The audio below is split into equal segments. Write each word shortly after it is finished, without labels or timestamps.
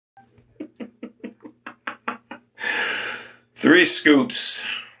Three scoops,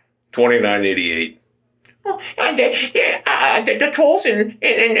 29.88. Well, the trolls and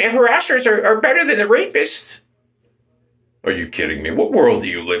harassers are better than the rapists. Are you kidding me? What world do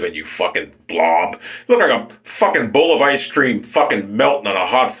you live in, you fucking blob? You look like a fucking bowl of ice cream fucking melting on a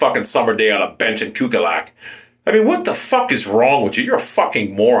hot fucking summer day on a bench in Kukalak. I mean, what the fuck is wrong with you? You're a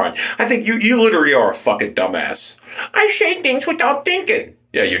fucking moron. I think you literally are a fucking dumbass. I say things without thinking.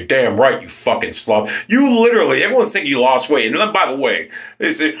 Yeah, you're damn right, you fucking slob. You literally, everyone's thinking you lost weight. And then, by the way,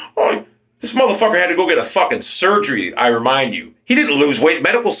 they say, oh, this motherfucker had to go get a fucking surgery, I remind you. He didn't lose weight.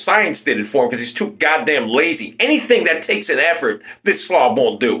 Medical science did it for him because he's too goddamn lazy. Anything that takes an effort, this slob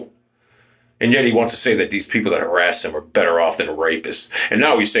won't do. And yet he wants to say that these people that harass him are better off than rapists. And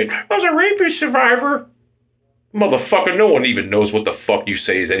now he's saying, I was a rapist survivor. Motherfucker, no one even knows what the fuck you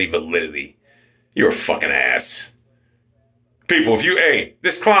say is any validity. You're a fucking ass. People, hey,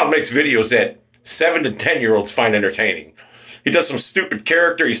 this clown makes videos that 7 to 10-year-olds find entertaining. He does some stupid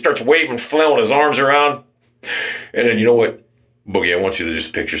character. He starts waving, flailing his arms around. And then, you know what? Boogie, I want you to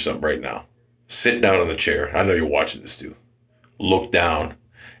just picture something right now. Sit down in the chair. I know you're watching this, dude. Look down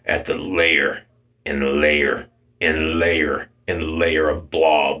at the layer and layer and layer and layer of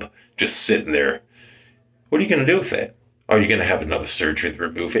blob just sitting there. What are you going to do with that? Are you going to have another surgery to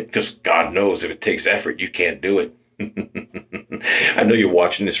remove it? Because God knows if it takes effort, you can't do it. I know you're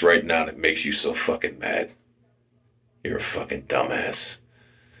watching this right now and it makes you so fucking mad. You're a fucking dumbass.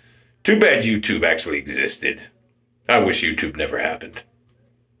 Too bad YouTube actually existed. I wish YouTube never happened.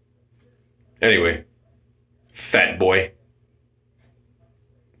 Anyway, fat boy,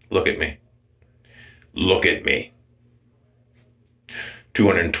 look at me. Look at me.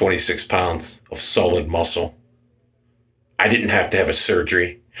 226 pounds of solid muscle. I didn't have to have a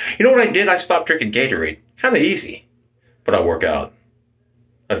surgery. You know what I did? I stopped drinking Gatorade. Kind of easy. But I work out.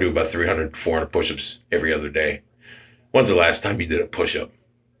 I do about 300, 400 push-ups every other day. When's the last time you did a push-up?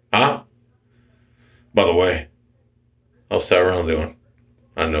 Huh? By the way, how's Tyrone doing?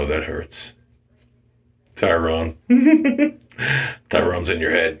 I know that hurts. Tyrone. Tyrone's in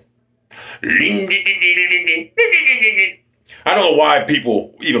your head. I don't know why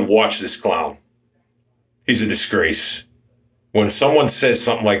people even watch this clown. He's a disgrace. When someone says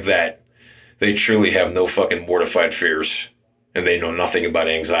something like that, they truly have no fucking mortified fears. And they know nothing about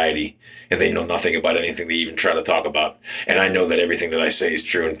anxiety. And they know nothing about anything they even try to talk about. And I know that everything that I say is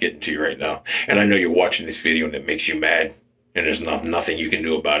true and getting to you right now. And I know you're watching this video and it makes you mad. And there's nothing you can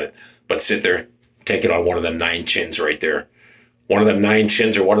do about it. But sit there, take it on one of them 9 chins right there. One of them 9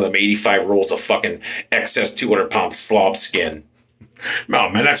 chins or one of them 85 rolls of fucking excess 200-pound slob skin. No,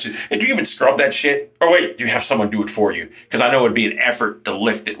 man, that's it. And do you even scrub that shit? Or wait, you have someone do it for you. Because I know it'd be an effort to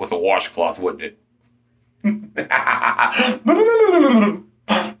lift it with a washcloth, wouldn't it?